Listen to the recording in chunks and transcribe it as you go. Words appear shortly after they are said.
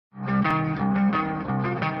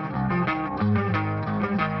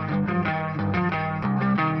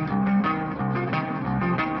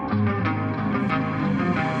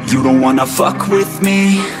You don't wanna fuck with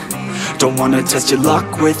me, don't wanna test your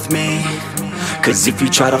luck with me. Cause if you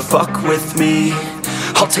try to fuck with me,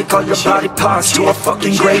 I'll take all your body parts to a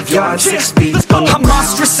fucking graveyard, 6 feet underground. I'm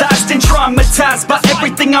ostracized and traumatized by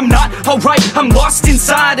everything I'm not. Alright, I'm lost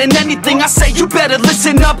inside, and anything I say you better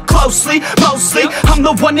listen up closely. Mostly, I'm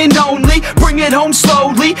the one and only, bring it home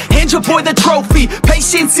slowly. Hand your boy the trophy,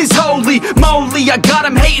 patience is holy moly. I got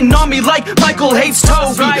him hating on me like Michael hates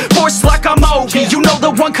Toby. Force like I'm Obi, you know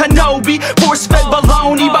the one Kenobi. Force-fed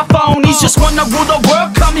baloney by phonies, just wanna rule the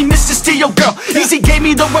world, call me Mr. Steel Girl. Easy gave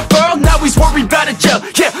me the referral, now he's worried about a jail.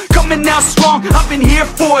 Yeah, coming out strong, I've been here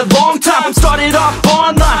for a long time. Started off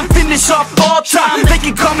online, finish off all time. They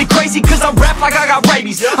can call me crazy cause I rap like I got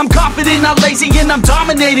rabies. I'm confident, not lazy, and I'm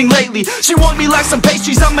dominating lately. She want me like some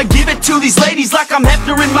pastries, I'ma give it to these ladies like I'm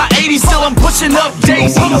Hefner in my 80s. Still I'm pushing up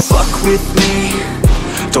daisies. You don't wanna fuck with me,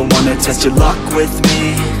 don't wanna test your luck with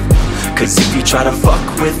me. Cause if you try to fuck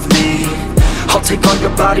with me, I'll take all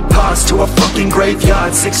your body parts to a fucking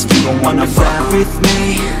graveyard, 6 feet. You don't wanna fuck with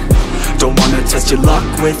me, don't wanna test your luck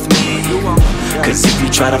with me. Cause if you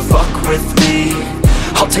try to fuck with me,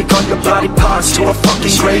 I'll take all your body parts to a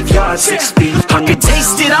fucking graveyard, 6 feet. I can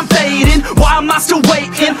taste it, I'm fading, why am I still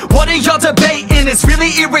waiting? What are y'all debating? It's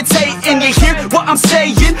really irritating. You hear what I'm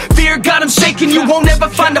saying? Fear got him shaking. You won't ever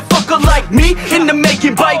find a fucker like me in the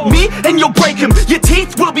making. Bite me and you'll break him, your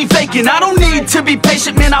teeth will be vacant. I don't need to be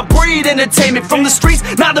patient, man, I breed entertainment. From the streets,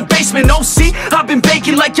 not the basement. Oh see, I've been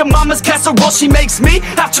baking like your mama's casserole. She makes me,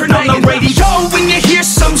 I turn on the radio when you hear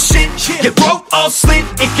some shit. Your throat all slit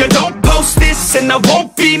if you don't post this, and I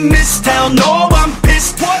won't be missed. Hell no, I'm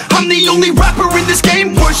pissed. I'm the only rapper in this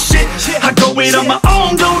game worth shit. I go it on my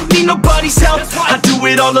own, don't need nobody's help. I do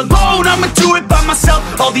it all alone, I'ma do it by myself.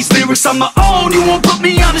 All these lyrics on my own, you won't put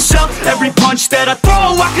me on the shelf. Every punch that I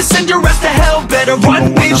throw, I can send your ass to hell. Better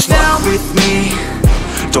run, bitch, now. With me,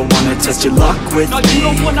 don't wanna test your luck with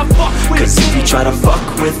me. Cause if you try to fuck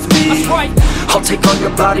with me, I'll take all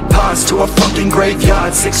your body parts to a fucking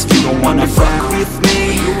graveyard, 6 feet. You don't wanna fuck with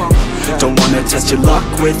me, don't wanna test your luck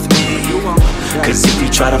with me. Cause if you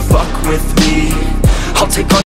try to fuck with me, I'll take all